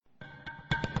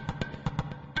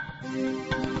Title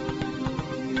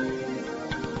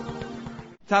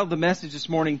of the message this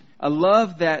morning, a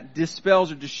love that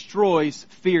dispels or destroys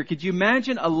fear. Could you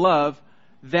imagine a love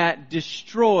that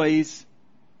destroys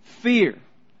fear?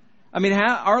 I mean,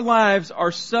 our lives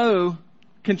are so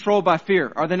controlled by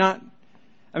fear, are they not?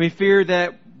 I mean, fear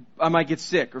that I might get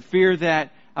sick, or fear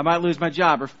that I might lose my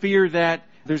job, or fear that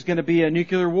there's going to be a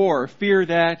nuclear war, or fear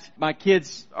that my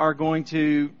kids are going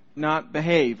to not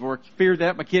behave, or fear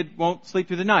that my kid won't sleep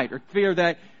through the night, or fear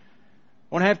that I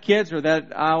won't have kids, or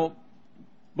that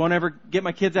won't ever get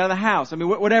my kids out of the house. I mean,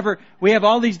 whatever. We have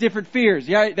all these different fears,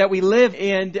 that we live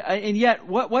in, and yet,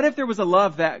 what if there was a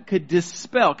love that could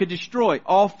dispel, could destroy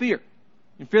all fear?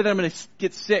 And fear that I'm going to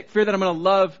get sick, fear that I'm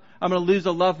going to lose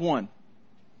a loved one,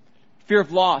 fear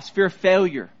of loss, fear of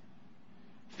failure,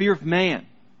 fear of man.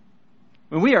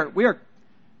 When we are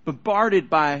bombarded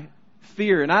by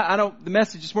fear, and the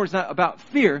message this morning is not about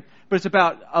fear, but it's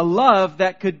about a love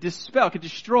that could dispel, could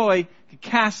destroy, could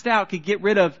cast out, could get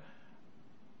rid of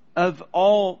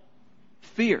all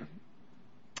fear.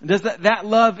 Does that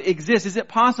love exist? Is it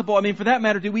possible? I mean, for that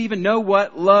matter, do we even know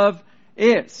what love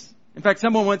is? In fact,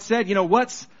 someone once said,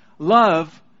 what's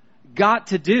love got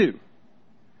to do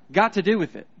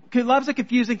with it? Love's a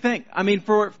confusing thing. I mean,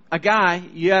 for a guy,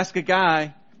 you ask a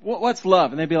guy, what's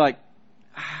love? And they'd be like,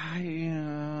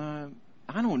 I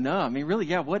don't know. I mean,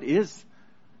 really, what is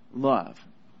love?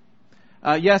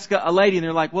 You ask a lady and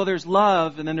they're like, well, there's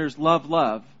love and then there's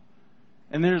love.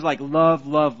 And then there's like love.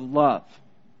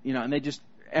 And they just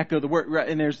echo the word.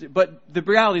 But the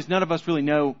reality is none of us really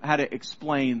know how to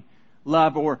explain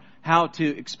love or how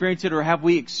to experience it, or have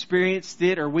we experienced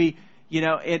it, or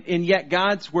and yet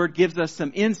God's Word gives us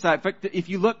some insight. In fact, if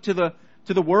you look to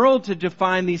the world to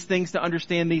define these things, to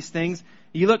understand these things,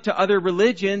 you look to other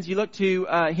religions, you look to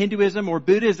Hinduism or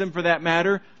Buddhism for that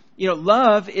matter,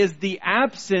 love is the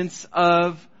absence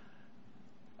of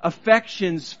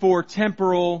affections for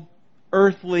temporal,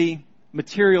 earthly,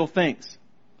 material things.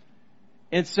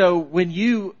 And so when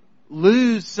you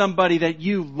lose somebody that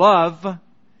you love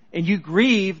and you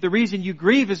grieve, the reason you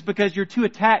grieve is because you're too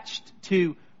attached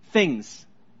to things,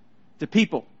 to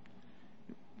people.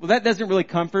 Well, that doesn't really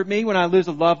comfort me when I lose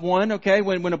a loved one, okay?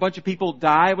 When a bunch of people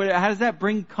die, how does that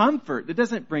bring comfort? It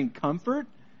doesn't bring comfort.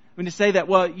 When you say that,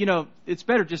 it's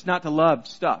better just not to love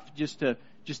stuff, just to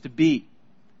be.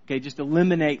 Okay, just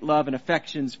eliminate love and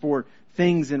affections for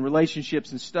things and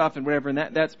relationships and stuff and whatever, and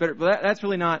that's better. But that's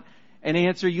really not an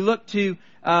answer. You look to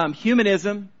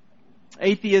humanism,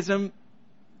 atheism,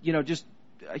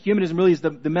 humanism really is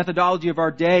the methodology of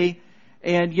our day.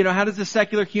 And, how does the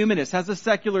secular humanist, how does the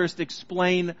secularist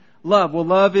explain love? Well,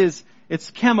 love it's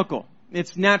chemical.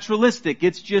 It's naturalistic.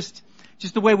 It's just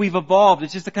the way we've evolved.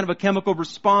 It's just a kind of a chemical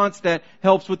response that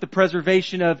helps with the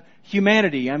preservation of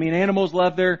humanity. I mean, animals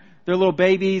love their little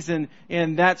babies, and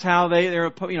that's how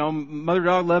mother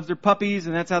dog loves their puppies,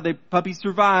 and that's how puppies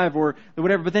survive or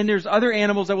whatever. But then there's other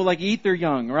animals that will eat their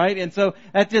young, right? And so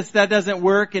that doesn't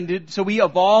work. And so we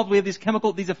evolved. We have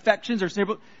these affections are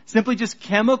simply just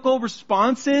chemical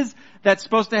responses that's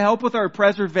supposed to help with our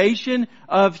preservation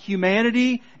of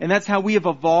humanity. And that's how we have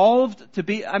evolved to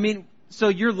be. I mean, so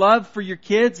your love for your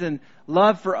kids and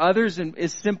love for others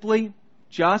is simply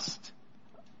just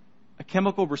a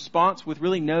chemical response with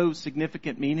really no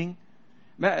significant meaning.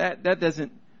 That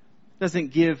doesn't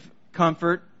give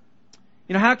comfort.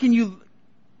 How can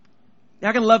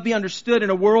love be understood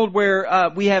in a world where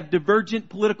we have divergent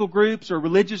political groups or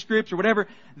religious groups or whatever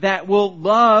that will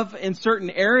love in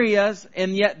certain areas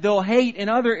and yet they'll hate in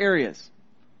other areas?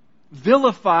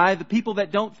 Vilify the people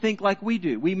that don't think like we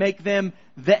do. We make them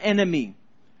the enemy.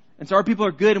 And so our people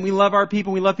are good and we love our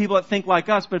people. We love people that think like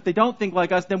us. But if they don't think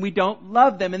like us, then we don't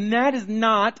love them. And that is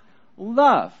not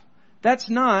love. That's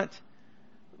not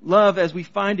love as we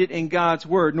find it in God's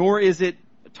Word. Nor is it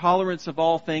tolerance of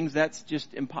all things. That's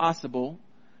just impossible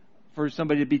for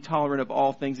somebody to be tolerant of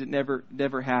all things. It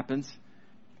never happens.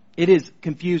 It is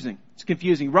confusing. It's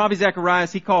confusing. Ravi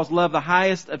Zacharias, he calls love the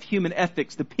highest of human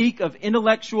ethics, the peak of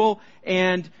intellectual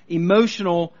and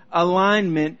emotional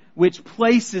alignment, which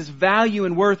places value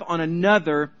and worth on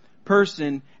another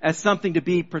person as something to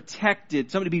be protected,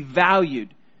 something to be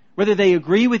valued. Whether they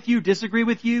agree with you, disagree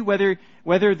with you, whether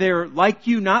they're like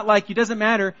you, not like you, doesn't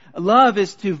matter. Love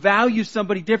is to value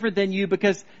somebody different than you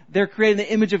because they're created in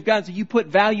the image of God. So you put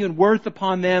value and worth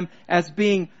upon them as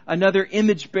being another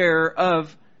image bearer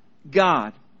of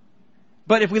God.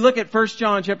 But if we look at 1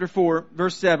 John chapter 4,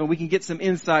 verse 7, we can get some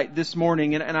insight this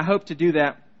morning, and I hope to do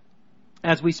that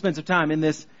as we spend some time in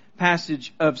this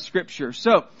passage of Scripture.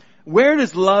 So, where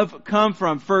does love come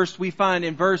from? First, we find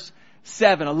in verse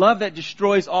 7, a love that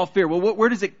destroys all fear. Well, where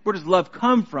does love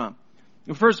come from?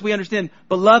 First, we understand,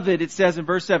 beloved, it says in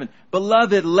verse 7,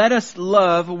 beloved, let us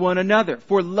love one another,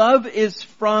 for love is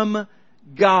from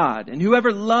God. And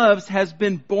whoever loves has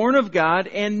been born of God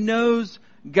and knows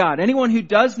God. Anyone who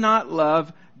does not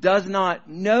love does not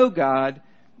know God,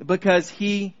 because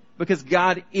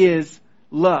God is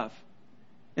love.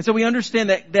 And so we understand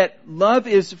that love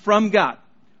is from God.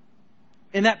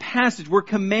 In that passage, we're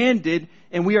commanded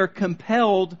and we are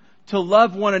compelled to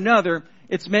love one another.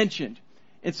 It's mentioned.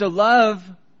 And so love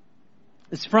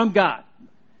is from God.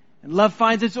 And love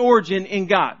finds its origin in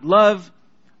God. Love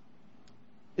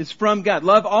is from God.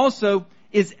 Love also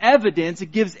is evidence.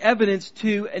 It gives evidence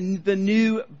to the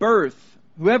new birth.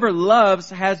 Whoever loves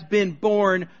has been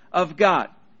born of God.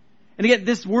 And again,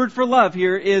 this word for love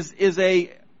here is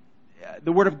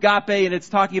the word of agape, and it's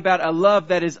talking about a love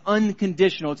that is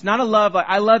unconditional. It's not a love like,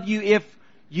 I love you if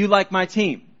you like my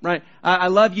team, right? I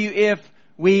love you if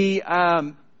we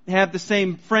have the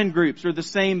same friend groups or the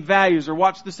same values or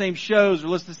watch the same shows or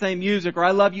listen to the same music, or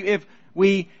I love you if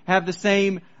we have the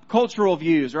same cultural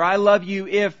views, or I love you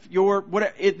if you're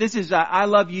whatever. This is I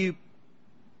love you,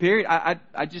 period.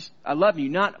 I love you,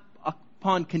 not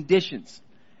upon conditions.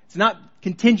 It's not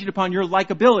contingent upon your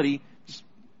likability. Just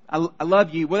I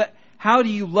love you. Well, how do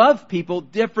you love people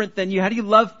different than you? How do you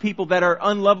love people that are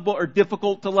unlovable or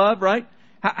difficult to love, right?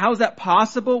 How is that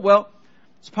possible? Well,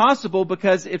 it's possible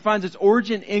because it finds its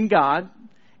origin in God,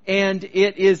 and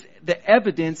it is the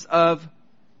evidence of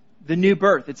the new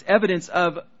birth. It's evidence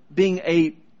of being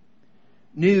a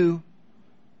new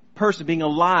person, being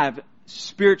alive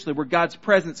spiritually, where God's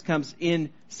presence comes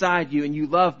inside you and you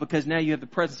love because now you have the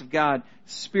presence of God,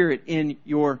 Spirit in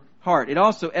your heart. It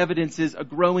also evidences a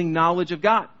growing knowledge of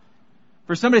God.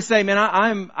 For somebody to say, man,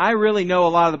 I really know a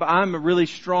lot of I'm a really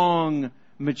strong,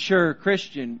 mature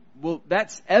Christian. Well,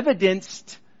 that's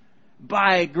evidenced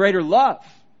by greater love,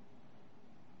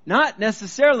 not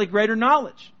necessarily greater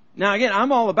knowledge. Now again,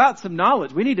 I'm all about some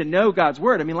knowledge. We need to know God's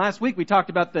Word. I mean, last week we talked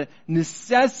about the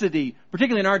necessity,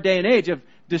 particularly in our day and age, of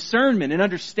discernment and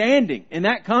understanding. And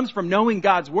that comes from knowing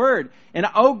God's Word. And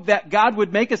that God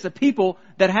would make us a people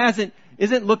that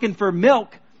isn't looking for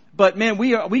milk, but man,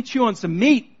 we chew on some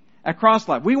meat at Cross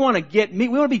Life. We want to get meat.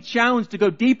 We want to be challenged to go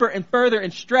deeper and further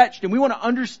and stretched. And we want to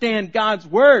understand God's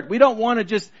Word. We don't want to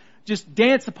just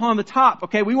dance upon the top.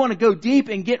 Okay. We want to go deep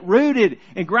and get rooted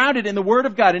and grounded in the Word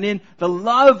of God and in the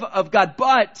love of God.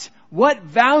 But what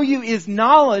value is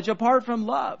knowledge apart from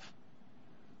love?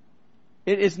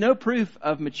 It is no proof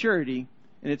of maturity,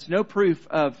 and it's no proof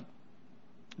of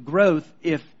growth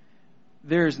if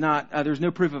there's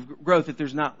no proof of growth if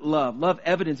there's not love. Love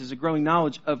evidences a growing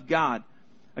knowledge of God,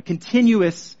 a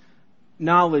continuous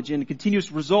knowledge and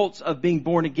continuous results of being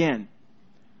born again.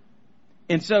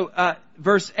 And so,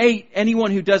 verse 8,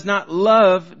 anyone who does not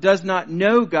love does not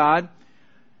know God.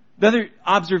 The other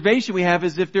observation we have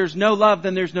is if there's no love,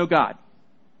 then there's no God.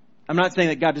 I'm not saying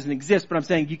that God doesn't exist, but I'm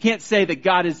saying you can't say that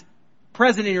God is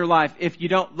present in your life if you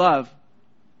don't love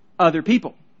other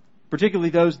people, particularly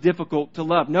those difficult to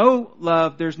love. No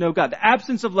love, there's no God. The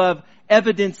absence of love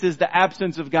evidences the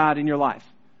absence of God in your life.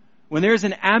 When there's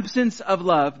an absence of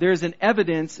love, there's an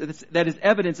evidence that is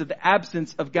evidence of the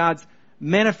absence of God's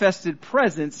manifested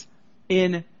presence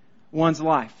in one's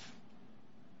life.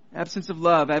 Absence of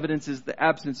love evidences the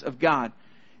absence of God.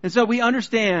 And so we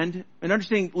understand, in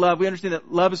understanding love, we understand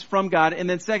that love is from God. And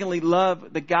then secondly,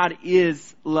 that God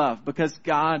is love, because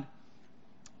God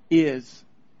is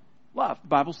love. The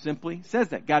Bible simply says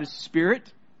that. God is spirit.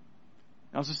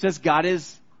 It also says God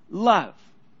is love.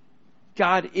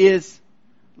 God is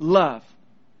love.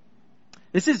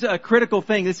 This is a critical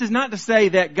thing. This is not to say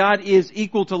that God is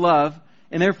equal to love,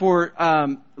 and therefore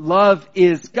love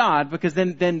is God, because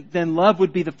then love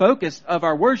would be the focus of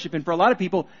our worship. And for a lot of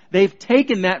people, they've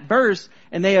taken that verse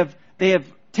and they have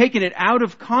taken it out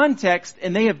of context,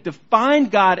 and they have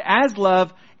defined God as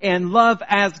love and love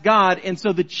as God. And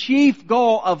so the chief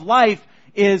goal of life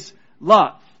is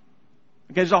love.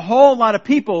 Okay, there's a whole lot of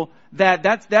people that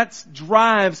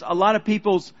drives a lot of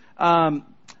people's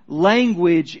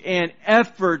language and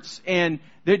efforts, and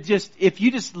they're if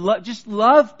you just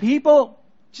love people,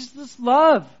 just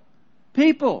love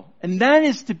people. And that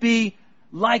is to be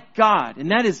like God,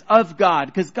 and that is of God,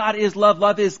 because God is love,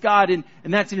 love is God, and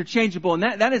that's interchangeable, and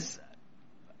that is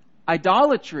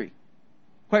idolatry,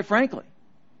 quite frankly.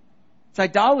 It's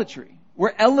idolatry.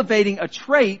 We're elevating a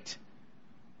trait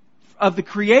of the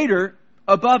Creator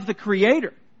above the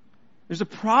Creator. There's a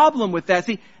problem with that.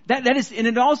 See, that is, and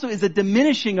it also is a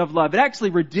diminishing of love. It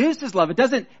actually reduces love. It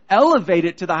doesn't elevate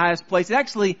it to the highest place. It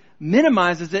actually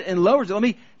minimizes it and lowers it. Let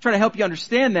me try to help you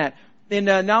understand that. In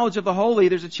Knowledge of the Holy,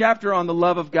 there's a chapter on the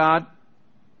love of God.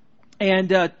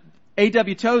 And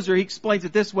A.W. Tozer, he explains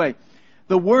it this way.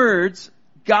 The words,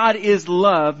 God is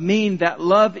love, mean that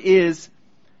love is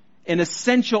an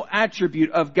essential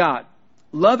attribute of God.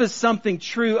 Love is something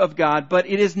true of God, but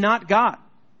it is not God.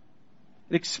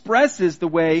 It expresses the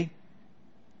way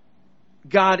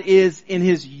God is in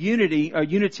His unity, or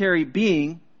unitary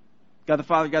being, God the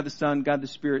Father, God the Son, God the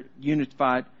Spirit,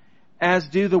 unified, as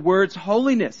do the words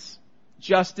holiness,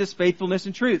 justice, faithfulness,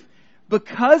 and truth.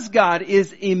 Because God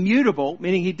is immutable,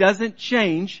 meaning He doesn't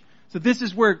change, so this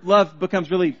is where love becomes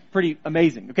really pretty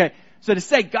amazing, okay? So to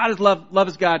say God is love, love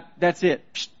is God, that's it.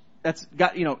 That's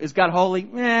God, is God holy?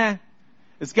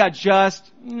 Is God just?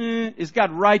 Is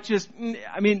God righteous?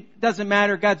 I mean, it doesn't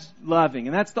matter. God's loving.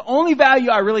 And that's the only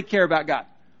value I really care about God.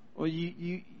 Well,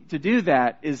 to do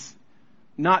that is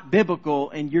not biblical,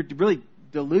 and you're really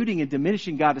diluting and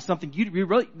diminishing God to something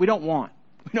we don't want.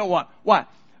 We don't want. Why?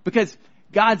 Because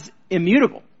God's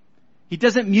immutable. He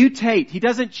doesn't mutate. He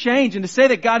doesn't change. And to say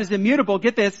that God is immutable,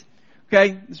 get this,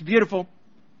 okay? It's beautiful.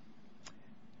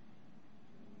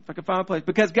 If I can find a place.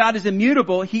 Because God is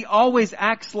immutable, He always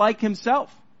acts like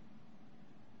Himself.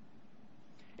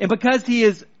 And because He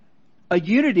is a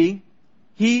unity,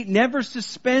 He never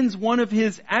suspends one of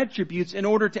His attributes in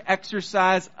order to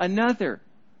exercise another.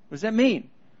 What does that mean?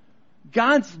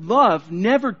 God's love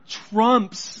never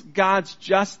trumps God's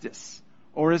justice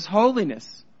or His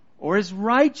holiness or His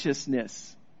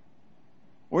righteousness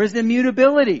or His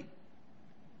immutability.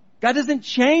 God doesn't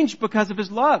change because of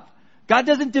His love. God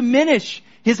doesn't diminish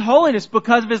His holiness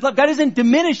because of His love. God doesn't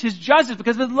diminish His justice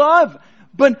because of His love.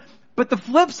 But the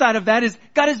flip side of that is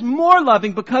God is more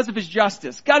loving because of His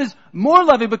justice. God is more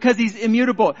loving because He's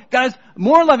immutable. God is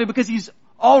more loving because He's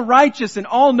all righteous and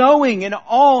all knowing and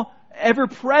all ever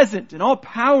present and all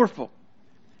powerful.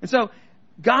 And so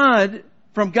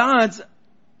from God's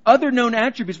other known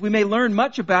attributes, we may learn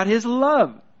much about His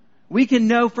love. We can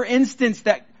know, for instance,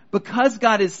 that because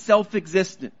God is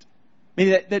self-existent,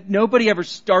 meaning that nobody ever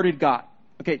started God.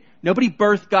 Okay, nobody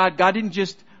birthed God. God didn't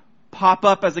just pop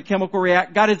up as a chemical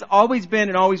reaction. God has always been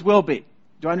and always will be.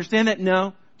 Do I understand that?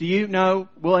 No. Do you? No.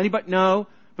 Will anybody? No.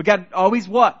 But God always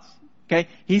was. Okay,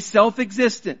 He's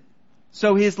self-existent.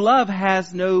 So His love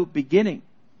has no beginning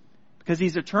because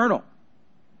He's eternal.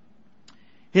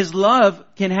 His love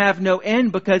can have no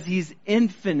end because He's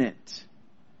infinite.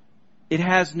 It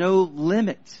has no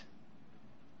limit.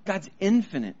 God's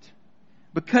infinite.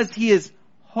 Because He is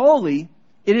holy,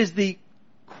 it is the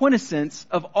quintessence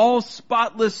of all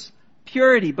spotless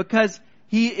purity. Because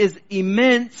He is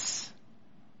immense,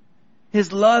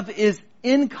 His love is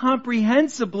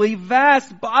incomprehensibly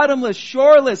vast, bottomless,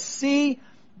 shoreless, sea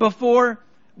before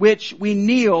which we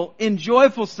kneel in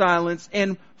joyful silence,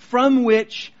 and from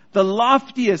which the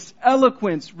loftiest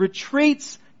eloquence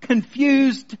retreats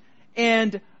confused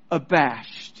and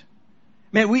abashed.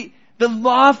 Man, the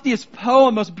loftiest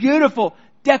poem, most beautiful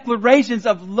declarations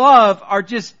of love are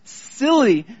just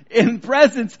silly in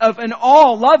presence of an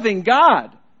all-loving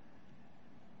God.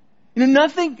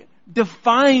 Nothing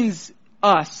defines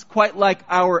us quite like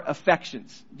our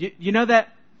affections. You know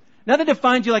that? Nothing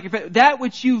defines you like your affections. That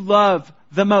which you love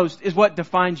the most is what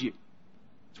defines you.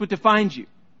 It's what defines you.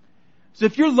 So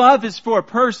if your love is for a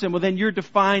person, well then you're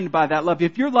defined by that love.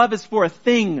 If your love is for a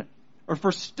thing, or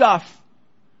for stuff,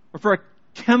 or for a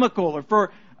chemical, or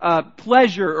for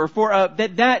pleasure, or for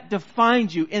that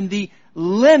defines you in the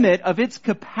limit of its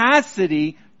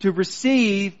capacity to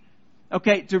receive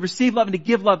love and to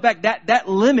give love back. That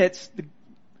limits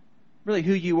really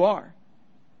who you are.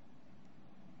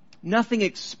 Nothing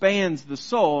expands the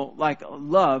soul like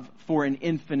love for an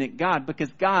infinite God,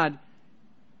 because God,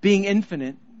 being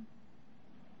infinite,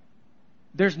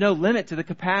 there's no limit to the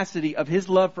capacity of His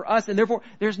love for us, and therefore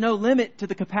there's no limit to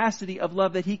the capacity of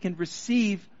love that He can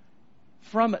receive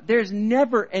from it. There's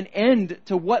never an end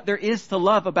to what there is to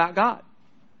love about God.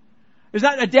 There's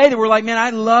not a day that we're like, man,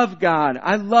 I love God.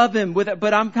 I love Him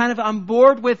but I'm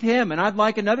bored with Him, and I'd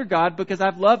like another God because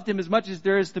I've loved Him as much as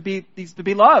there is to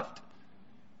be loved.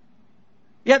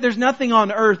 Yet there's nothing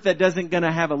on earth that doesn't going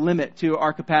to have a limit to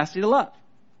our capacity to love.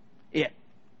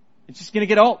 It's just going to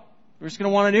get old. We're just going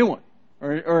to want a new one.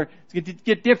 Or it's going to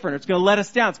get different. Or it's going to let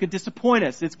us down. It's going to disappoint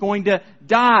us. It's going to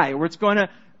die. Or it's going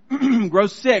to grow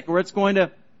sick. Or it's going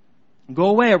to go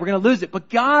away. Or we're going to lose it. But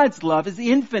God's love is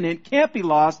infinite, can't be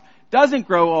lost, doesn't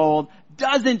grow old,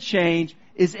 doesn't change,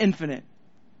 is infinite.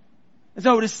 And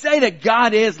so to say that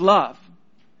God is love,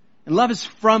 and love is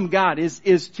from God,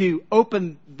 is to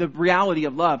open the reality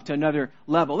of love to another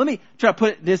level. Let me try to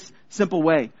put it this simple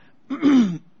way.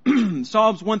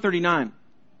 Psalms 139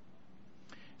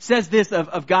 says this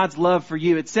of God's love for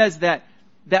you. It says that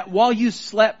that while you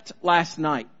slept last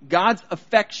night, God's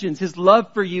affections, His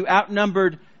love for you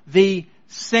outnumbered the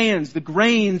sands, the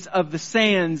grains of the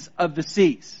sands of the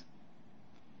seas.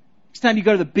 Next time you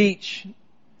go to the beach,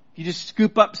 you just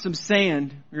scoop up some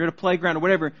sand, you're at a playground or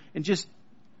whatever, and just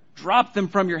drop them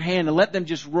from your hand and let them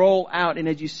just roll out. And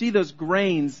as you see those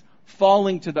grains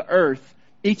falling to the earth,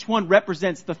 each one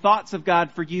represents the thoughts of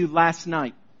God for you last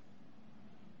night.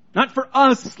 Not for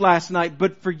us last night,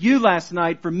 but for you last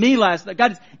night, for me last night.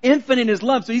 God is infinite in His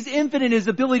love, so He's infinite in His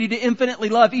ability to infinitely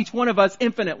love each one of us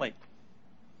infinitely.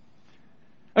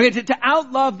 Okay, to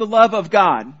outlove the love of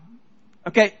God,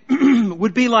 okay,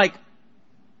 would be like,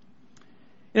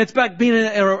 and it's about being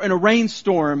in a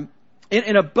rainstorm,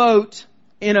 in a boat,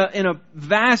 in a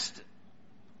vast,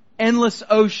 endless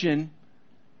ocean,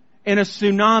 in a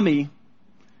tsunami,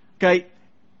 okay,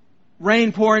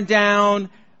 rain pouring down,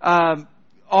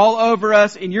 all over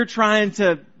us, and you're trying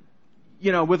to,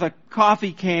 with a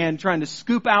coffee can, trying to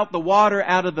scoop out the water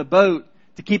out of the boat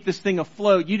to keep this thing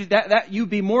afloat. You'd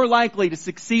be more likely to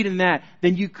succeed in that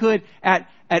than you could at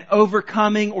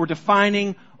overcoming or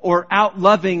defining or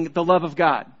outloving the love of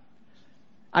God.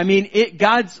 I mean,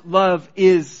 God's love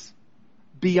is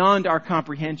beyond our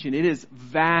comprehension. It is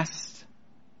vast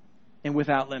and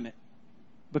without limit.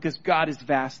 Because God is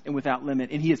vast and without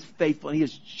limit, and He is faithful, and He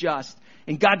is just.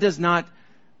 And God does not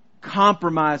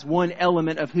compromise one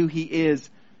element of who He is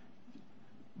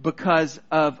because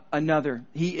of another.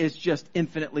 He is just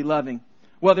infinitely loving.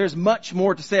 Well, there's much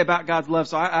more to say about God's love,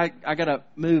 so I gotta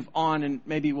move on, and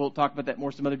maybe we'll talk about that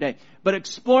more some other day. But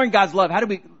exploring God's love, how do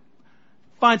we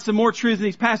find some more truths in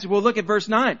these passages? We'll look at verse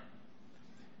 9.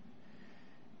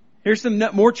 Here's some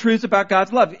more truths about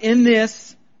God's love. In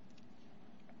this,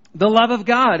 the love of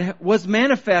God was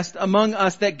manifest among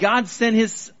us, that God sent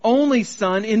His only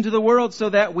Son into the world so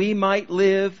that we might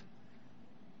live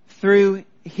through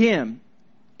Him.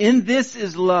 In this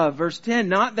is love. Verse 10,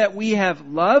 not that we have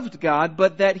loved God,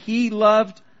 but that He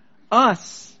loved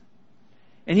us.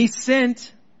 And He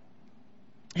sent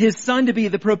His Son to be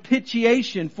the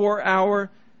propitiation for our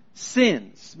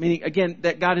sins. Meaning, again,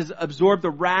 that God has absorbed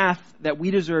the wrath that we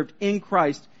deserved in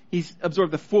Christ. He's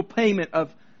absorbed the full payment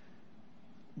of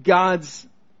God's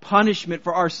punishment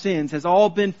for our sins has all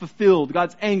been fulfilled.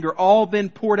 God's anger all been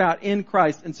poured out in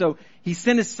Christ. And so He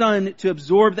sent His Son to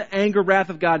absorb the anger, wrath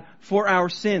of God for our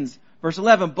sins. Verse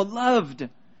 11, beloved,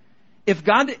 if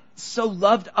God so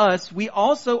loved us, we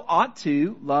also ought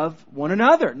to love one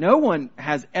another. No one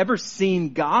has ever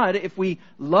seen God. If we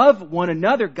love one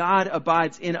another, God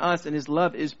abides in us and His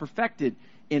love is perfected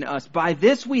in us. By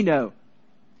this we know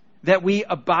that we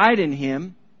abide in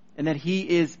Him and that He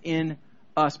is in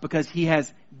us, because He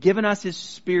has given us His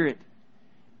Spirit,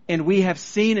 and we have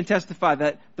seen and testified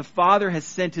that the Father has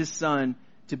sent His Son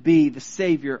to be the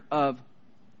Savior of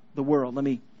the world. Let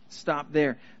me stop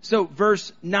there. So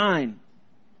verse 9,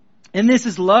 and this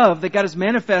is love, that God has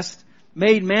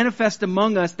made manifest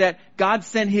among us, that God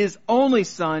sent His only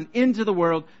Son into the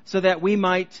world so that we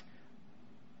might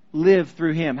live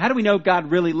through Him. How do we know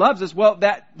God really loves us? Well,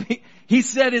 that He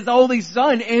sent His only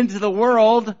Son into the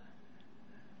world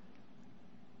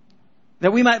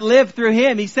that we might live through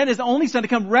Him. He sent His only Son to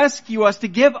come rescue us, to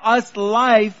give us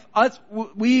life.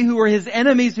 We who were His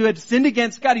enemies, who had sinned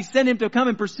against God, He sent Him to come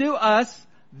and pursue us.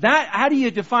 How do you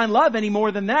define love any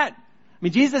more than that? I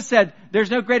mean, Jesus said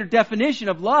there's no greater definition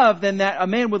of love than that a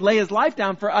man would lay his life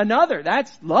down for another.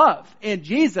 That's love. And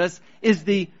Jesus is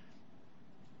the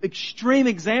extreme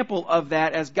example of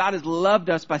that, as God has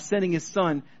loved us by sending His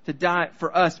Son to die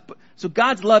for us. So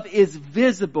God's love is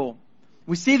visible.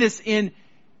 We see this in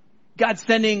God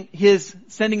sending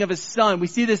of His Son. We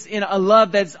see this in a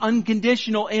love that's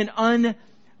unconditional and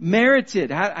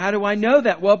unmerited. How do I know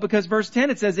that? Well, because verse 10,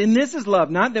 it says, in this is love,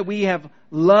 not that we have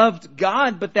loved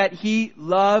God, but that He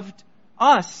loved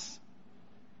us.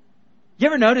 You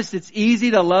ever notice it's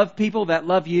easy to love people that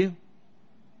love you?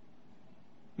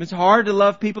 It's hard to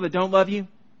love people that don't love you.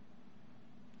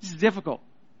 This is difficult.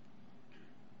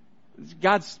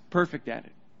 God's perfect at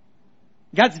it.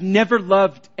 God's never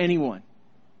loved anyone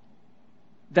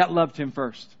that loved Him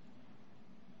first.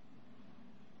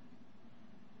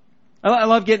 I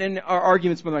love getting in our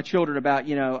arguments with my children about,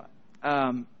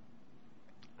 I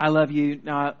love you.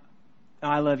 No,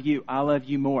 I love you. I love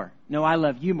you more. No, I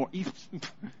love you more.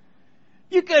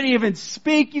 You couldn't even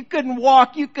speak. You couldn't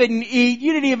walk. You couldn't eat.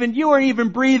 You weren't even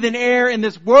breathing air in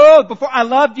this world before I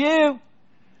loved you.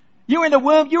 You were in the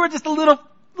womb. You were just a little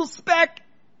speck.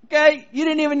 Okay. You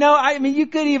didn't even know. You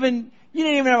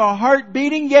didn't even have a heart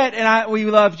beating yet. And we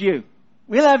loved you.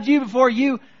 We loved you before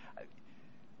you.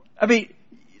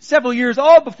 several years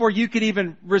old before you could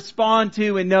even respond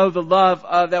to and know the love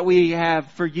that we have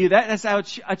for you. That's how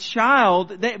a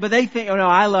child, but they think, oh no,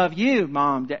 I love you,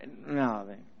 Mom, Dad. No.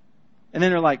 And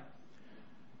then they're like,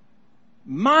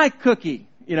 my cookie,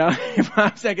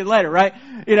 5 seconds later, right?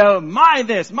 My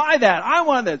this, my that, I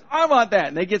want this, I want that.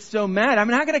 And they get so mad. I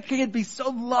mean, how can a kid be so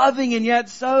loving and yet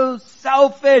so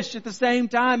selfish at the same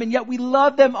time? And yet we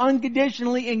love them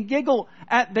unconditionally and giggle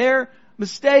at their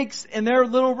mistakes and their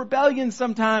little rebellions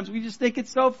sometimes. We just think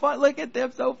it's so fun. Look at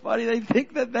them, so funny. They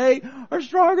think that they are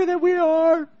stronger than we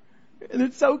are. And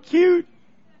it's so cute.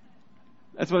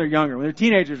 That's when they're younger. When they're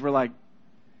teenagers, we're like,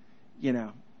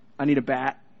 I need a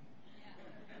bat.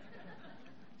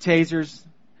 Tasers.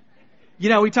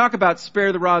 We talk about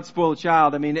spare the rod, spoil the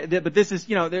child. I mean, but this is,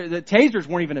 the tasers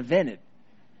weren't even invented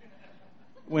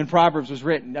when Proverbs was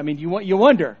written. I mean, you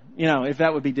wonder, if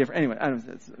that would be different. Anyway, I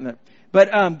don't know.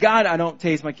 But, God, I don't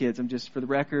tase my kids. I'm just, for the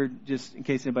record, just in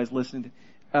case anybody's listening.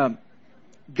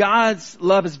 God's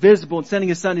love is visible in sending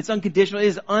His Son. It's unconditional. It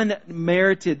is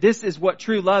unmerited. This is what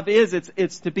true love is.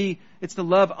 It's to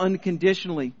love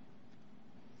unconditionally.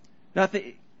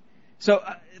 Nothing. So,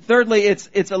 thirdly,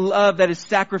 it's a love that is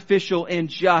sacrificial and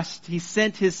just. He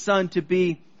sent His Son to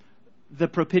be the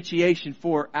propitiation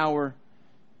for our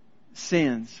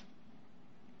sins.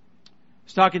 I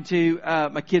was talking to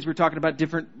my kids. We were talking about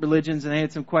different religions, and they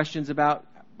had some questions about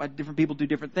why different people do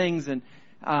different things, and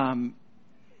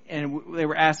they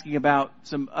were asking about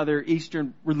some other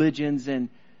Eastern religions, and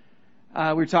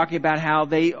we were talking about how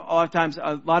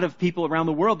a lot of people around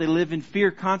the world, they live in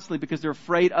fear constantly because they're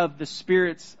afraid of the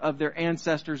spirits of their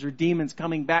ancestors or demons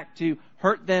coming back to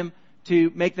hurt them,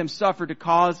 to make them suffer, to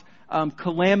cause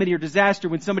calamity or disaster.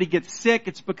 When somebody gets sick,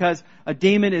 it's because a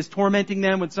demon is tormenting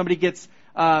them. When somebody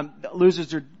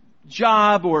loses their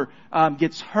job or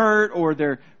gets hurt, or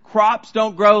their crops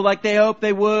don't grow like they hope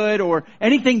they would, or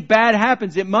anything bad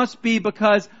happens, it must be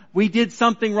because we did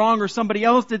something wrong or somebody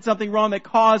else did something wrong that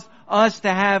caused us to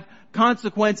have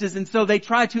consequences. And so they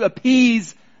try to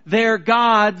appease their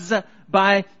gods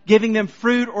by giving them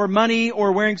fruit or money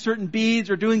or wearing certain beads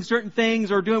or doing certain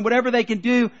things or doing whatever they can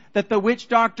do that the witch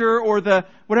doctor or the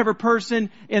whatever person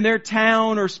in their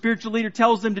town or spiritual leader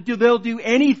tells them to do. They'll do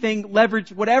anything,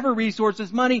 leverage whatever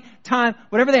resources, money, time,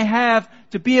 whatever they have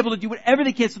to be able to do whatever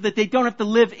they can so that they don't have to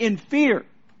live in fear.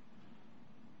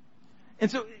 And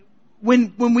so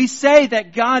when we say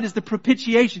that God is the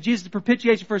propitiation, Jesus is the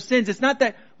propitiation for our sins, it's not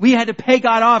that we had to pay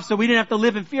God off so we didn't have to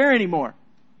live in fear anymore.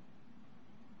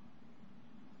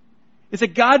 It's a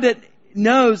God that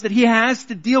knows that He has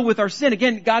to deal with our sin.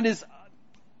 Again, God is,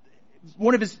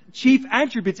 one of His chief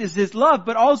attributes is His love,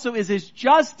 but also is His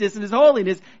justice and His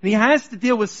holiness. And He has to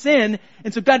deal with sin.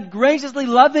 And so God graciously,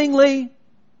 lovingly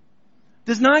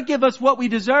does not give us what we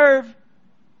deserve,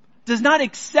 does not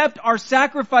accept our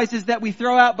sacrifices that we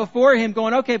throw out before Him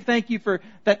going, okay, thank you for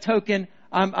that token.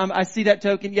 I see that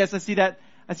token. Yes, I see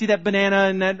that banana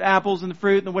and that apples and the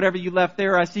fruit and whatever you left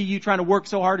there. I see you trying to work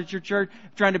so hard at your church,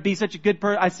 trying to be such a good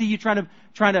person. I see you trying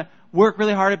to work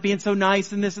really hard at being so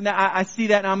nice and this and that. I see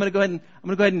that, and I'm going to go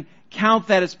ahead and count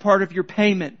that as part of your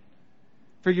payment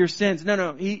for your sins.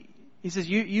 No. He says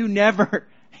you'll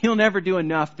never do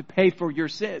enough to pay for your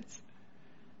sins.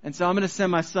 And so I'm going to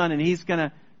send my Son, and He's going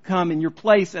to come in your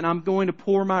place, and I'm going to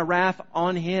pour my wrath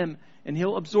on Him, and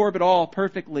He'll absorb it all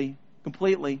perfectly,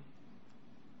 completely.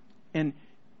 And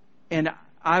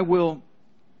I will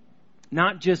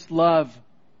not just love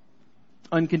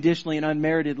unconditionally and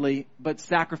unmeritedly, but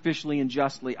sacrificially and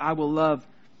justly. I will love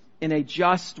in a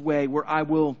just way where I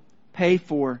will pay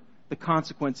for the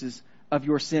consequences of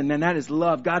your sin. And that is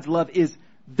love. God's love is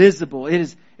visible. It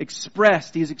is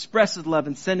expressed. He has expressed His love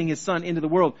in sending His Son into the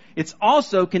world. It's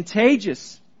also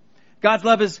contagious. God's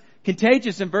love is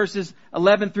contagious in verses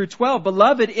 11 through 12.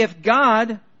 Beloved, if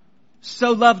God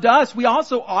so loved us, we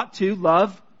also ought to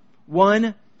love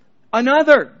one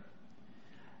another.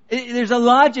 There's a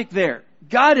logic there.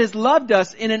 God has loved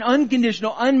us in an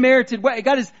unconditional, unmerited way.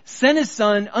 God has sent His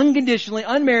Son unconditionally,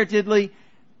 unmeritedly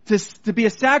to be a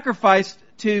sacrifice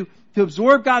to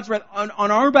absorb God's wrath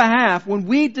on our behalf when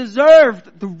we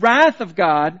deserved the wrath of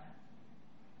God,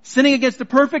 sinning against the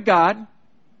perfect God.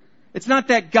 It's not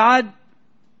that God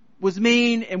was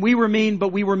mean and we were mean, but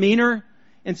we were meaner.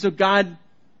 And so God,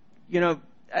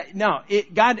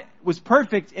 God was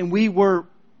perfect and we were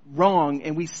wrong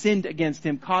and we sinned against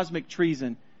Him, cosmic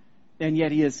treason. And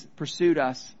yet He has pursued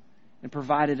us and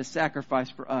provided a sacrifice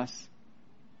for us.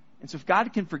 And so if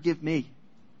God can forgive me,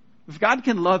 if God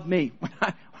can love me when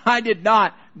I did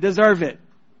not deserve it,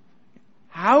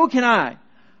 how can I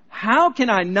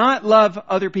not love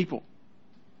other people,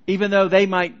 even though they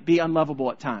might be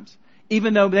unlovable at times?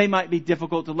 even though they might be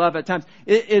difficult to love at times.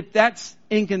 That's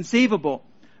inconceivable.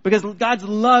 Because God's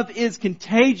love is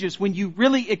contagious when you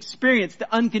really experience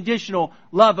the unconditional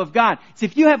love of God. So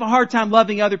if you have a hard time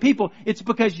loving other people, it's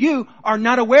because you are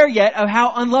not aware yet of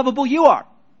how unlovable you are.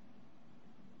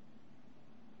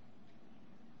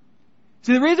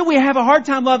 So the reason we have a hard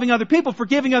time loving other people,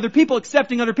 forgiving other people,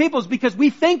 accepting other people is because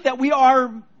we think that we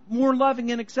are more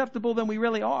loving and acceptable than we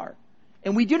really are.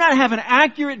 And we do not have an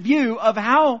accurate view of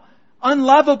how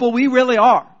unlovable we really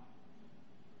are.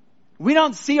 We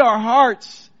don't see our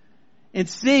hearts and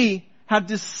see how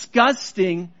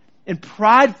disgusting and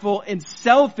prideful and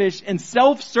selfish and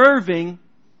self-serving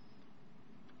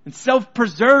and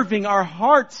self-preserving our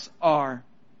hearts are.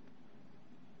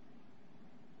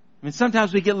 I mean,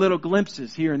 sometimes we get little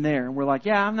glimpses here and there and we're like,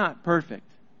 yeah, I'm not perfect.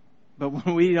 But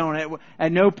when we don't,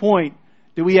 at no point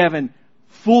do we have a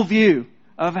full view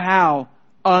of how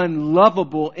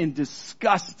unlovable and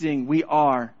disgusting we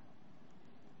are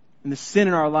and the sin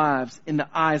in our lives in the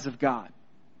eyes of God.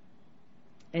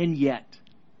 And yet,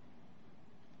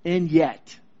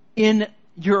 in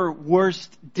your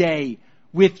worst day,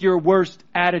 with your worst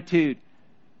attitude,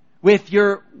 with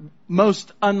your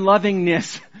most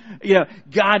unlovingness,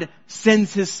 God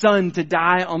sends His Son to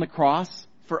die on the cross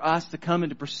for us, to come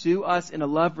and to pursue us in a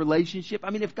love relationship. I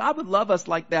mean, if God would love us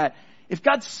like that, if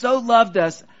God so loved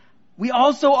us, we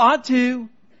also ought to.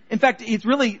 In fact,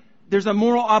 there's a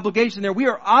moral obligation there. We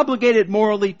are obligated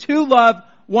morally to love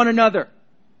one another.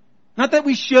 Not that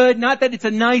we should, not that it's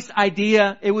a nice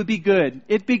idea. It would be good.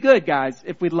 It'd be good, guys,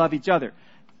 if we love each other.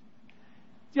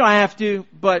 You don't have to,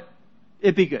 but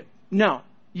it'd be good. No.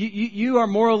 You are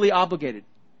morally obligated.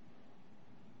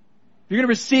 You're going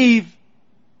to receive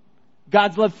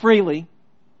God's love freely,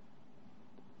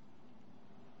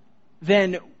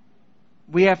 then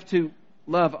we have to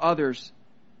love others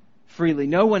freely.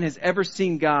 No one has ever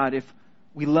seen God. If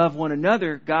we love one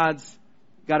another, God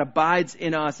abides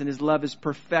in us and His love is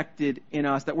perfected in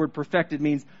us. That word perfected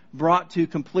means brought to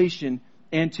completion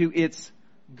and to its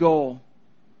goal.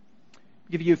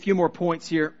 I'll give you a few more points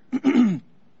here.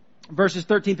 Verses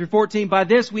 13 through 14. By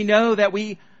this we know that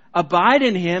we abide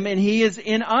in Him and He is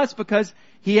in us because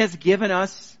He has given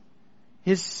us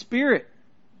His Spirit.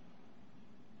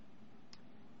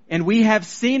 And we have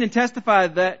seen and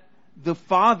testified that the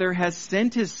Father has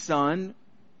sent His Son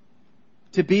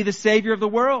to be the Savior of the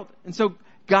world. And so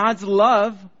God's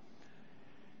love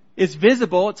is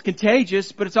visible, it's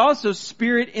contagious, but it's also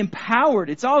Spirit empowered.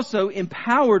 It's also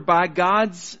empowered by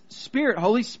God's Spirit,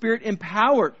 Holy Spirit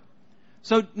empowered.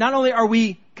 So not only are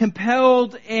we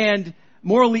compelled and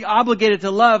morally obligated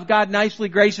to love, God nicely,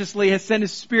 graciously has sent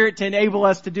His Spirit to enable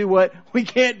us to do what we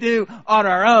can't do on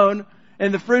our own.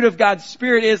 And the fruit of God's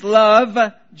Spirit is love,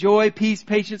 joy, peace,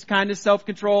 patience, kindness,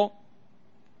 self-control.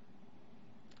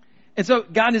 And so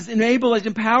God is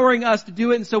empowering us to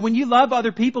do it. And so when you love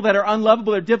other people that are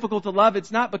unlovable or difficult to love,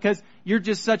 it's not because you're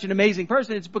just such an amazing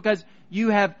person. It's because you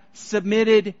have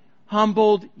submitted,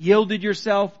 humbled, yielded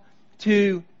yourself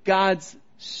to God's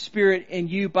Spirit, and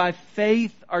you by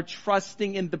faith are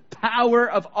trusting in the power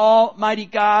of Almighty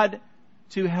God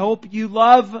to help you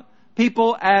love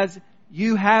people as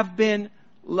you have been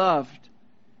loved.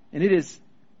 And it is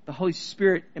the Holy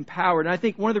Spirit empowered. And I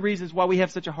think one of the reasons why we have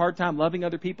such a hard time loving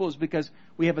other people is because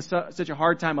we have such a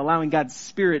hard time allowing God's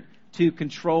Spirit to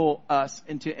control us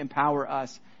and to empower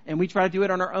us. And we try to do it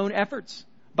on our own efforts,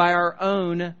 by our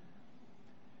own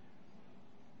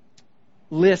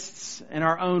lists and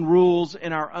our own rules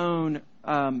and our own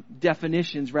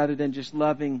definitions, rather than just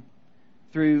loving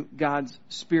through God's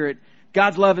Spirit.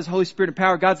 God's love is Holy Spirit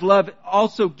empowered. God's love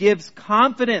also gives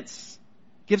confidence.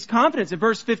 Gives confidence. In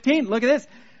verse 15, look at this.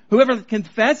 Whoever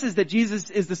confesses that Jesus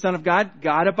is the Son of God,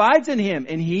 God abides in him,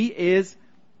 and he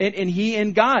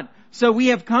in God. So we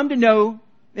have come to know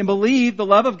and believe the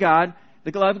love of God,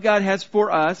 the love God has for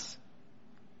us.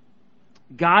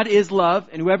 God is love,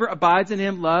 and whoever abides in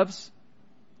Him loves,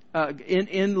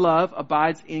 in love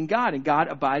abides in God, and God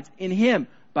abides in him.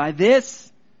 By this,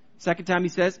 second time he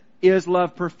says, is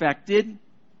love perfected,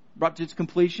 brought to its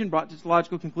completion, brought to its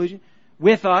logical conclusion,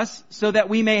 with us, so that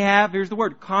we may have, here's the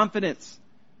word, confidence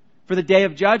for the day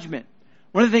of judgment.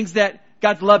 One of the things that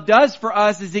God's love does for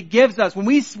us is it gives us, when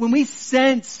we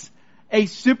sense a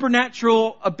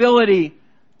supernatural ability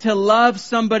to love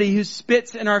somebody who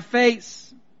spits in our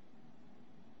face,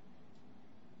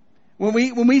 when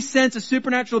we sense a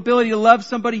supernatural ability to love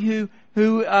somebody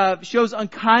who shows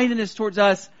unkindness towards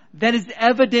us, that is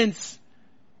evidence,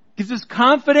 gives us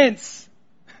confidence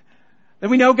that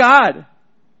we know God.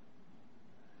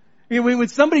 When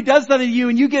somebody does something to you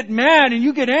and you get mad and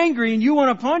you get angry and you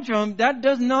want to punch them, that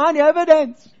does not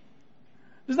evidence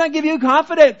Does that give you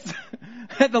confidence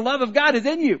that the love of God is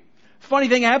in you? Funny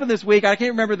thing happened this week. I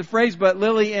can't remember the phrase, but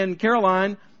Lily and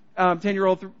Caroline,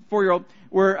 10-year-old, 4-year-old,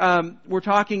 were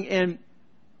talking, and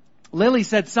Lily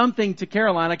said something to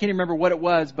Caroline. I can't even remember what it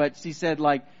was, but she said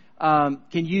like, can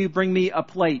you bring me a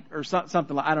plate or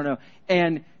something like, I don't know.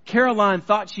 And Caroline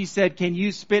thought she said, can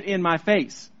you spit in my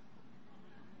face?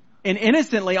 And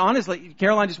innocently, honestly,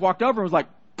 Caroline just walked over and was like,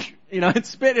 and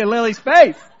spit in Lily's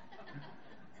face.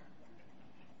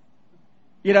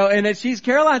 And then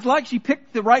Caroline's like, she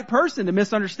picked the right person to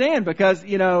misunderstand because,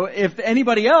 if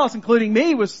anybody else, including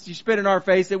me, she spit in our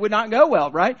face, it would not go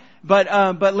well, right?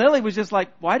 But Lily was just like,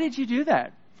 why did you do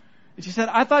that? And she said,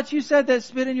 I thought you said that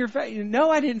spit in your face.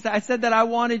 No, I didn't. I said that I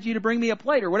wanted you to bring me a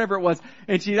plate or whatever it was.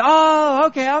 And she, oh,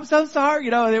 okay, I'm so sorry.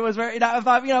 And it was very, I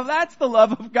thought, that's the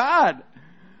love of God.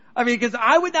 I mean, because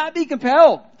I would not be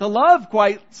compelled to love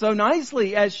quite so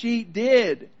nicely as she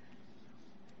did.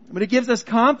 But it gives us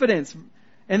confidence.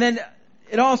 And then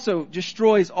it also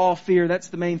destroys all fear. That's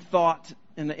the main thought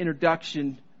in the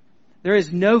introduction. There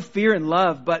is no fear in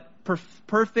love, but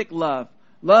perfect love.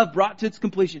 Love brought to its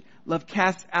completion. Love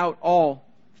casts out all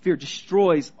fear,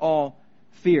 destroys all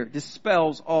fear,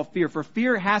 dispels all fear. For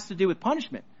fear has to do with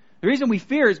punishment. The reason we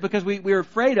fear is because we're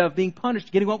afraid of being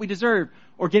punished, getting what we deserve,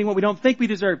 or getting what we don't think we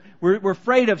deserve. We're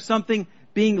afraid of something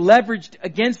being leveraged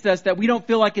against us that we don't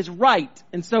feel like is right.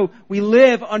 And so we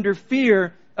live under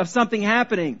fear of something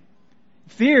happening.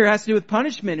 Fear has to do with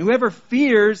punishment. Whoever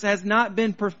fears has not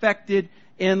been perfected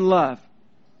in love.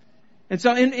 And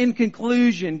so in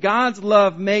conclusion, God's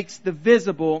love makes the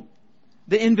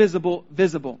invisible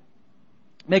visible.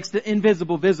 Makes the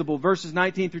invisible visible. Verses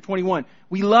 19 through 21.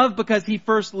 We love because He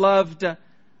first loved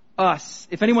us.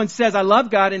 If anyone says, I love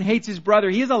God and hates his brother,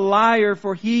 he is a liar,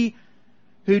 for he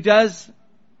who does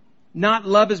not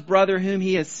love his brother whom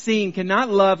he has seen cannot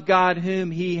love God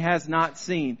whom he has not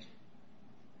seen.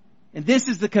 And this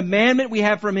is the commandment we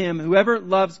have from Him. Whoever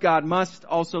loves God must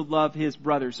also love his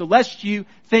brother. So lest you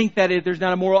think that there's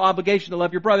not a moral obligation to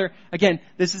love your brother, again,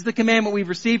 this is the commandment we've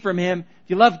received from Him. If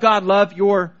you love God, love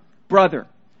your brother.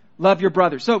 Love your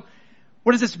brother. So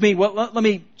what does this mean? Well, let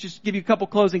me just give you a couple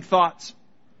closing thoughts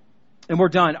and we're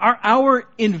done. Our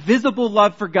invisible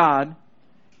love for God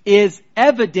is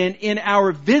evident in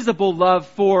our visible love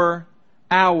for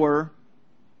our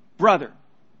brother.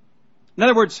 In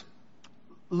other words,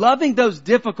 loving those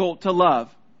difficult to love,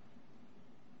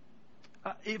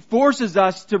 it forces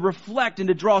us to reflect and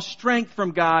to draw strength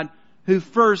from God who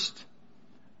first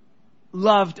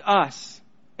loved us.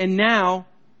 And now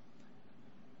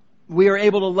we are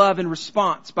able to love in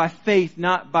response by faith,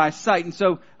 not by sight. And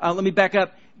so let me back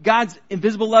up. God's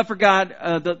invisible love for God,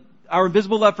 our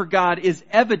invisible love for God is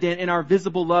evident in our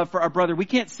visible love for our brother. We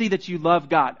can't see that you love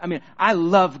God. I mean, I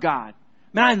love God.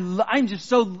 Man, I'm just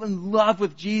so in love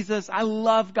with Jesus. I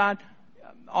love God.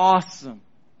 Awesome.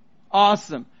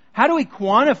 Awesome. How do we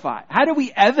quantify? How do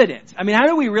we evidence? I mean, how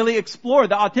do we really explore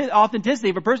the authenticity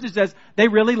of a person who says they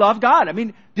really love God? I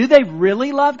mean, do they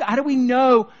really love God? How do we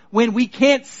know when we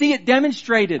can't see it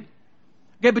demonstrated?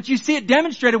 Okay, but you see it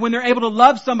demonstrated when they're able to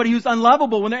love somebody who's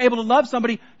unlovable, when they're able to love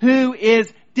somebody who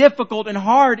is difficult and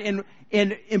hard and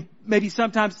maybe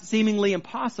sometimes seemingly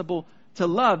impossible to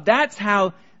love. That's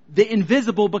how the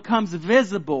invisible becomes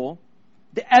visible.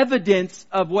 The evidence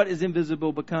of what is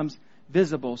invisible becomes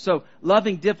visible. So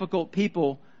loving difficult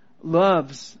people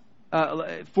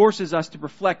forces us to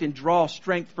reflect and draw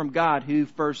strength from God who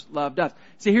first loved us.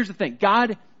 See, here's the thing.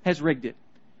 God has rigged it.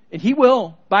 And He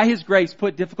will, by His grace,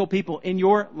 put difficult people in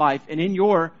your life and in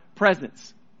your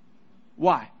presence.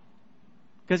 Why?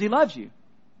 Because He loves you.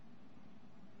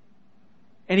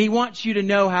 And He wants you to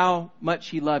know how much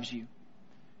He loves you.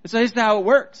 And so here's how it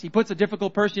works. He puts a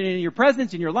difficult person in your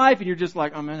presence, in your life, and you're just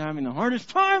like, I'm having the hardest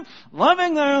time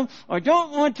loving them. I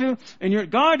don't want to. And you're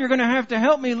going to have to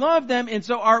help me love them. And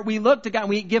so we look to God, and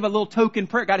we give a little token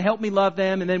prayer. God, help me love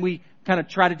them. And then we kind of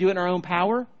try to do it in our own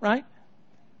power, right?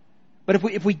 But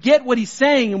if we get what He's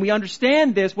saying and we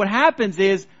understand this, what happens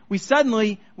is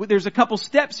there's a couple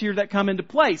steps here that come into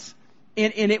place.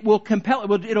 And it will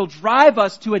it'll drive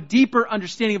us to a deeper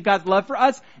understanding of God's love for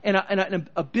us and an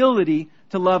ability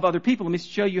to love other people. Let me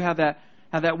show you how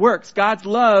that works. God's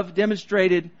love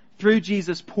demonstrated through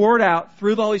Jesus, poured out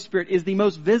through the Holy Spirit, is the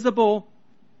most visible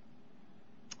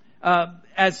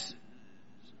as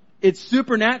it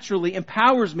supernaturally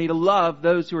empowers me to love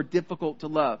those who are difficult to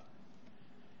love.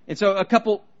 And so a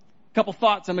couple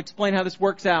thoughts. I'm going to explain how this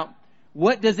works out.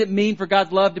 What does it mean for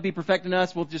God's love to be perfect in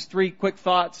us? Well, just 3 quick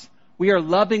thoughts. We are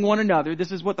loving one another.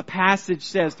 This is what the passage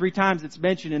says. 3 times it's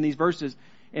mentioned in these verses.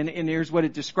 And here's what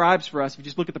it describes for us. If you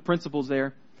just look at the principles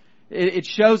there. It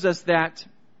shows us that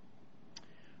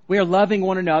We are loving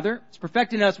one another. It's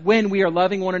perfecting us when we are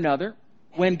loving one another,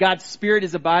 when God's Spirit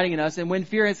is abiding in us, and when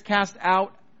fear is cast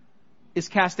out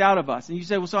of us. And you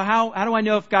say, well, so how do I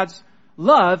know if God's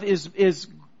love is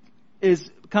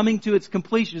coming to its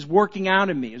completion, is working out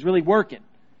in me, is really working?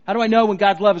 How do I know when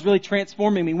God's love is really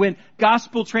transforming me, when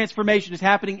gospel transformation is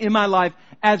happening in my life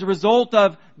as a result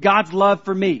of God's love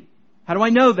for me? How do I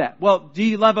know that? Well, do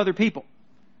you love other people?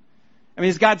 I mean,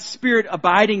 is God's Spirit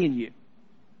abiding in you?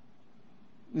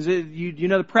 You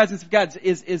know the presence of God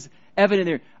is evident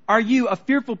there. Are you a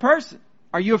fearful person?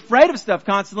 Are you afraid of stuff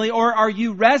constantly? Or are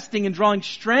you resting and drawing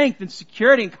strength and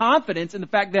security and confidence in the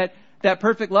fact that that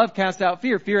perfect love casts out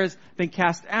fear? Fear has been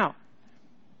cast out.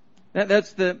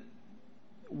 That's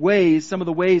some of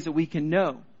the ways that we can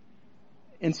know.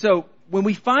 And so when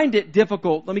we find it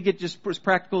difficult, let me get just as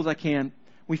practical as I can.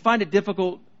 We find it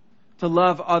difficult to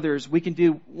love others. We can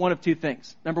do one of two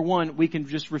things. Number one, we can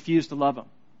just refuse to love them.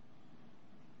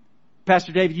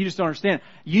 Pastor David, you just don't understand.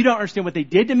 You don't understand what they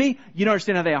did to me. You don't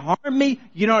understand how they harmed me.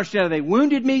 You don't understand how they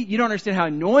wounded me. You don't understand how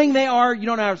annoying they are. You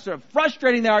don't know how sort of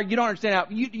frustrating they are. You don't understand how,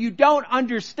 you don't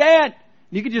understand.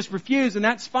 You can just refuse, and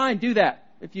that's fine. Do that.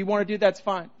 If you want to do that's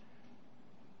fine.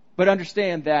 But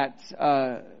understand that,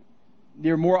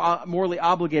 you're morally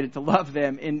obligated to love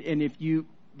them. And if you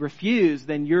refuse,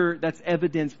 then that's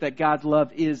evidence that God's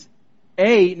love is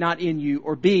A, not in you,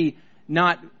 or B,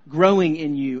 not growing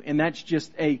in you. And that's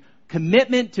just a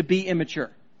commitment to be immature.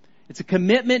 It's a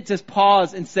commitment to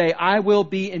pause and say, I will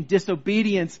be in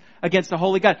disobedience against the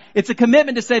holy God. It's a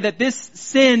commitment to say that this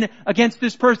sin against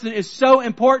this person is so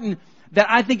important that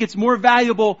I think it's more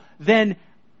valuable than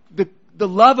the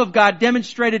love of God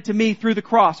demonstrated to me through the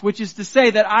cross, which is to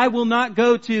say that I will not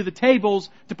go to the tables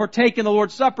to partake in the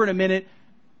Lord's Supper in a minute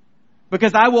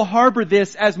because I will harbor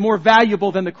this as more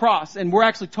valuable than the cross. And we're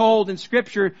actually told in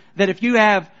Scripture that if you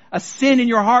have a sin in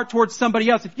your heart towards somebody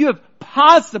else, if you have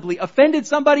possibly offended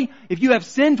somebody, if you have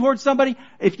sinned towards somebody,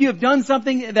 if you have done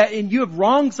something and you have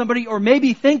wronged somebody, or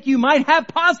maybe think you might have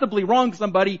possibly wronged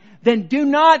somebody, then do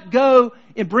not go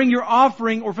and bring your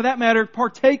offering, or for that matter,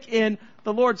 partake in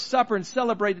the Lord's Supper and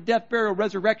celebrate the death, burial,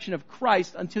 resurrection of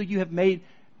Christ until you have made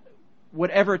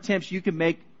whatever attempts you can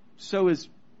make so as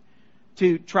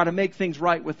to try to make things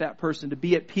right with that person, to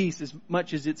be at peace as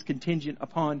much as it's contingent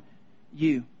upon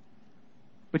you.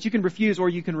 But you can refuse or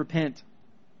you can repent.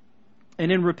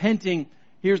 And in repenting,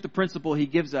 here's the principle he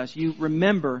gives us. You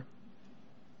remember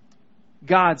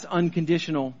God's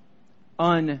unconditional,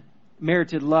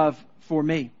 unmerited love for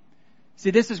me.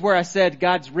 See, this is where I said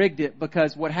God's rigged it,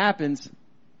 because what happens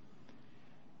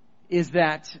is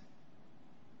that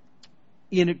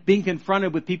in being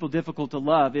confronted with people difficult to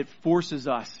love, it forces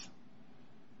us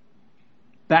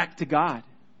back to God.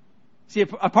 See,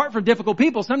 apart from difficult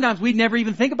people, sometimes we never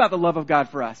even think about the love of God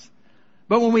for us.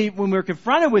 But when we're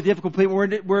confronted with difficult people,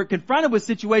 we're confronted with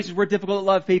situations where it's difficult to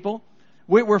love people,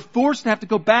 we're forced to have to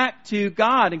go back to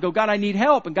God and go, God, I need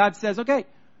help. And God says, okay,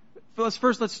 let's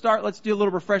do a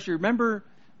little refresher. Remember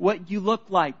what you look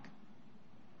like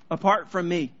apart from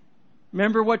me.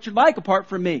 Remember what you're like apart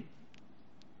from me.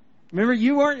 Remember,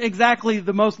 you weren't exactly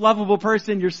the most lovable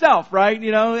person yourself, right?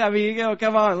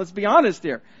 Come on, let's be honest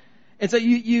here. And so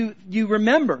you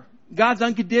remember God's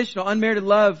unconditional, unmerited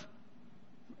love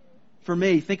for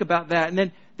me. Think about that.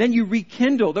 And then you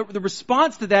rekindle. The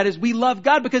response to that is we love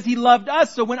God because He loved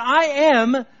us. So when I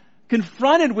am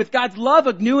confronted with God's love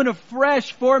anew and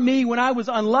afresh for me when I was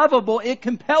unlovable, it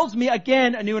compels me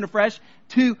again anew and afresh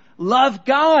to love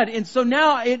God. And so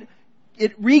now it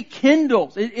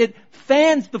rekindles. It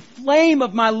fans the flame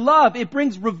of my love. It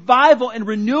brings revival and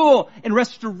renewal and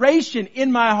restoration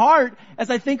in my heart as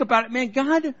I think about it. Man,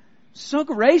 God, so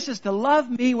gracious to love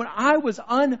me when I was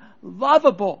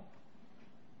unlovable.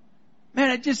 Man,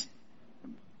 it just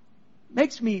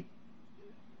makes me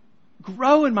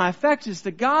grow in my affections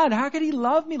to God. How could He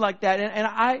love me like that? And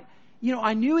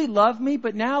I knew He loved me,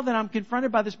 but now that I'm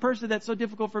confronted by this person that's so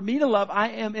difficult for me to love,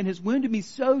 and has wounded me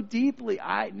so deeply,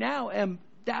 I now am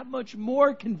that much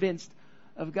more convinced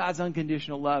of God's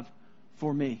unconditional love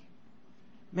for me.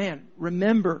 Man,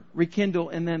 remember, rekindle,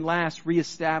 and then last,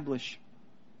 reestablish.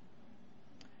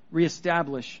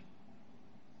 Reestablish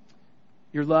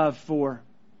your love for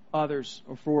others,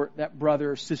 or for that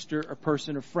brother or sister or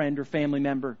person or friend or family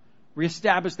member.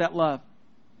 Reestablish that love.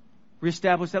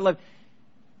 Reestablish that love.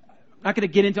 I'm not going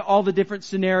to get into all the different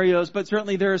scenarios, but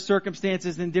certainly there are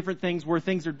circumstances and different things where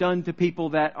things are done to people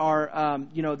that are,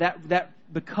 that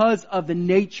because of the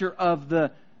nature of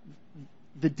the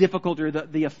difficulty or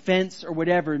the offense or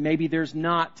whatever, maybe there's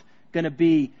not going to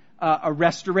be a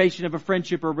restoration of a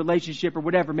friendship or a relationship or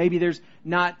whatever. Maybe there's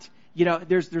not,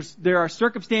 there are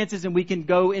circumstances, and we can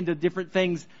go into different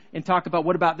things and talk about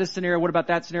what about this scenario, what about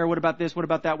that scenario, what about this, what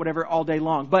about that, whatever, all day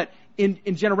long. But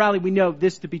in generality, we know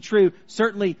this to be true.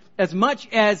 Certainly, as much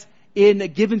as in a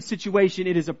given situation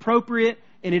it is appropriate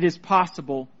and it is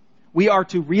possible, we are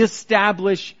to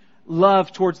reestablish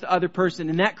love towards the other person,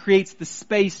 and that creates the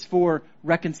space for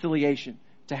reconciliation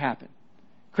to happen.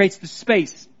 Creates the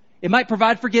space. It might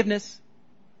provide forgiveness,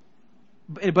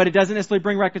 but it doesn't necessarily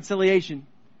bring reconciliation.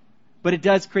 But it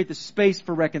does create the space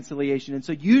for reconciliation. And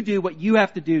so you do what you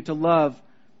have to do to love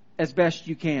as best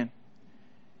you can.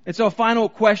 And so a final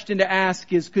question to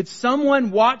ask is, could someone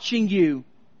watching you,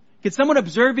 could someone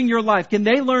observing your life, can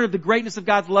they learn of the greatness of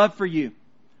God's love for you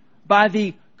by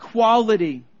the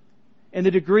quality and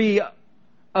the degree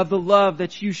of the love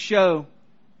that you show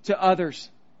to others?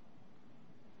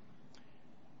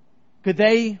 Could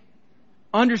they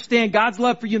understand God's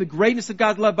love for you and the greatness of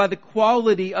God's love by the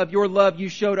quality of your love you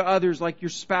show to others, like your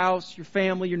spouse, your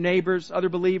family, your neighbors, other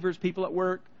believers, people at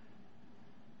work,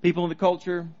 people in the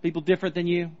culture, people different than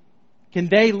you? Can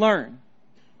they learn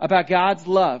about God's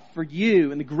love for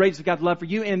you and the greatness of God's love for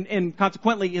you and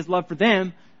consequently His love for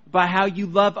them by how you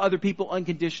love other people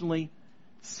unconditionally,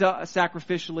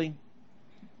 sacrificially?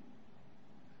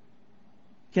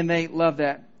 Can they love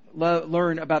that?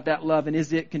 Learn about that love, and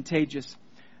is it contagious?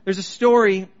 There's a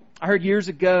story I heard years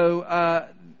ago.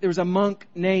 There was a monk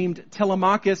named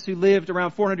Telemachus who lived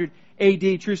around 400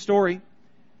 AD, true story.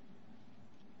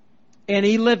 And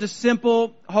he lived a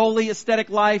simple, holy, ascetic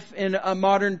life in a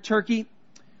modern Turkey,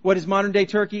 what is modern day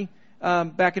Turkey,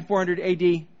 back in 400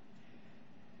 AD.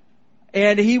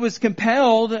 And he was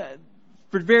compelled,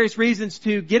 for various reasons,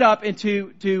 to get up and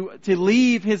to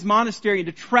leave his monastery and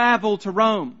to travel to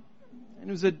Rome. And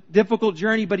it was a difficult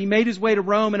journey, but he made his way to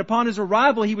Rome. And upon his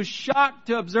arrival, he was shocked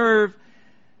to observe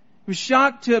the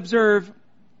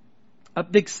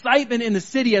excitement in the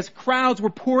city as crowds were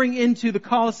pouring into the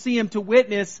Colosseum to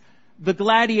witness the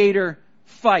gladiator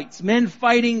fights. Men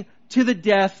fighting to the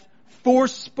death for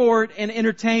sport and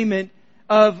entertainment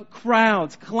of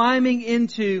crowds, climbing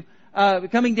into,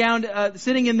 coming down,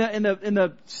 sitting in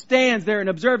the stands there and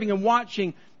observing and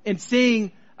watching and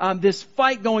seeing this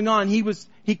fight going on.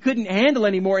 He couldn't handle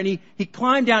anymore, and he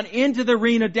climbed down into the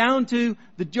arena, down to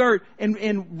the dirt,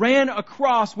 and ran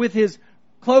across with his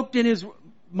cloaked in his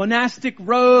monastic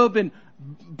robe and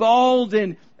bald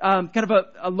and kind of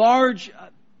a large,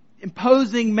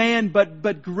 imposing man,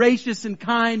 but gracious and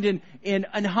kind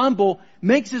and humble,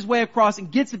 makes his way across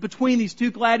and gets it between these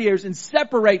two gladiators and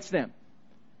separates them.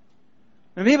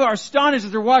 And people are astonished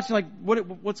as they're watching, like,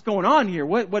 what's going on here?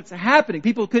 What's happening?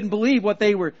 People couldn't believe what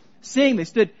they were seeing. They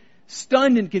stood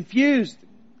stunned and confused.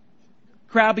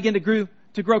 The crowd began to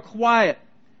grow quiet.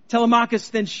 Telemachus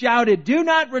then shouted, "Do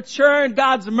not return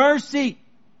God's mercy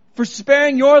for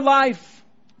sparing your life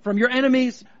from your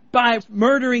enemies by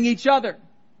murdering each other.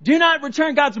 Do not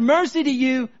return God's mercy to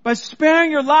you by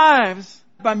sparing your lives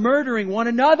by murdering one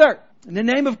another. In the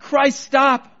name of Christ,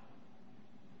 stop."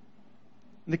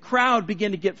 And the crowd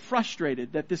began to get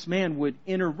frustrated that this man would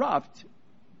interrupt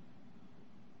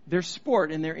their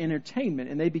sport and their entertainment,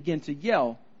 and they began to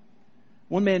yell.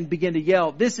 One man began to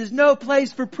yell, "This is no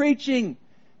place for preaching.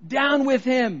 Down with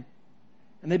him."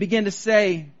 And they began to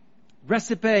say,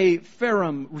 "Recipe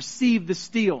ferrum, receive the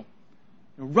steel.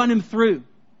 Run him through.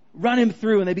 Run him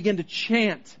through." And they began to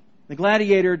chant. The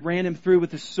gladiator ran him through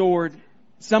with his sword.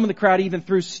 Some of the crowd even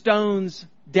threw stones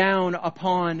down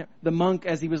upon the monk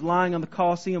as he was lying on the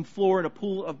Colosseum floor in a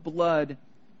pool of blood.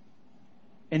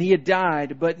 And he had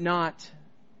died, but not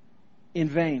in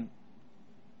vain.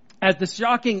 As the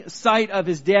shocking sight of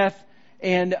his death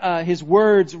and his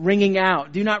words ringing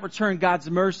out, "Do not return God's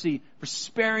mercy for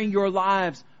sparing your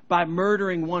lives by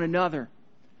murdering one another,"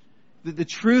 the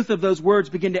truth of those words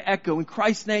began to echo. In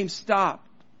Christ's name, stop.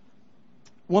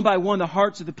 One by one, the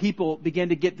hearts of the people began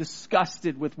to get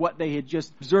disgusted with what they had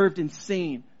just observed and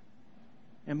seen.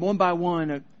 And one by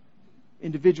one, an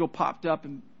individual popped up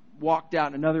and walked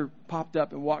out. Another popped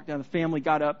up and walked out. The family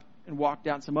got up and walked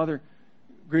out. Some other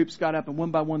groups got up, and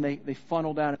one by one they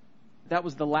funneled out. That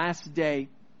was the last day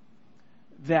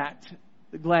that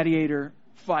the gladiator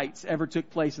fights ever took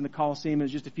place in the Colosseum. It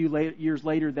was just a few years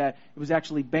later that it was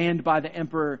actually banned by the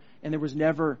emperor, and there was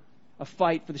never a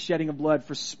fight for the shedding of blood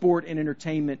for sport and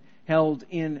entertainment held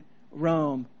in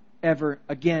Rome ever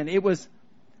again. It was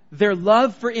their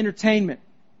love for entertainment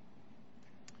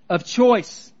of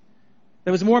choice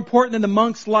that was more important than the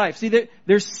monk's life. See,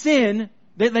 their sin,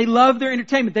 they loved their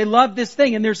entertainment. They loved this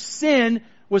thing, and their sin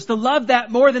was to love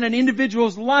that more than an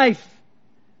individual's life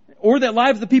or the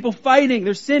lives of the people fighting.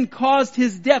 Their sin caused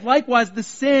His death. Likewise, the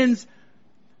sins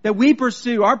that we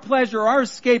pursue, our pleasure, our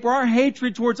escape, or our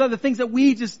hatred towards other things that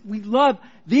we love,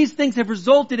 these things have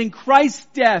resulted in Christ's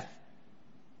death.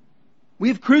 We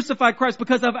have crucified Christ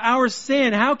because of our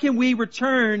sin. How can we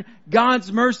return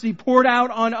God's mercy poured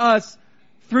out on us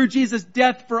through Jesus'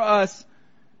 death for us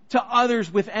to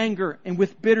others with anger and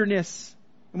with bitterness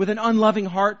and with an unloving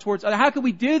heart towards others? How can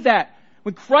we do that?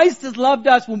 When Christ has loved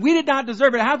us, when we did not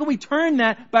deserve it, how can we turn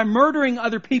that by murdering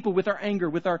other people with our anger,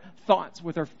 with our thoughts,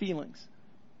 with our feelings?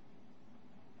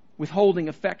 Withholding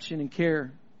affection and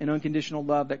care and unconditional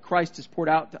love that Christ has poured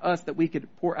out to us that we could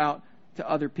pour out to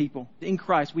other people. In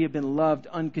Christ, we have been loved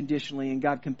unconditionally, and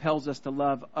God compels us to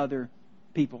love other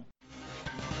people.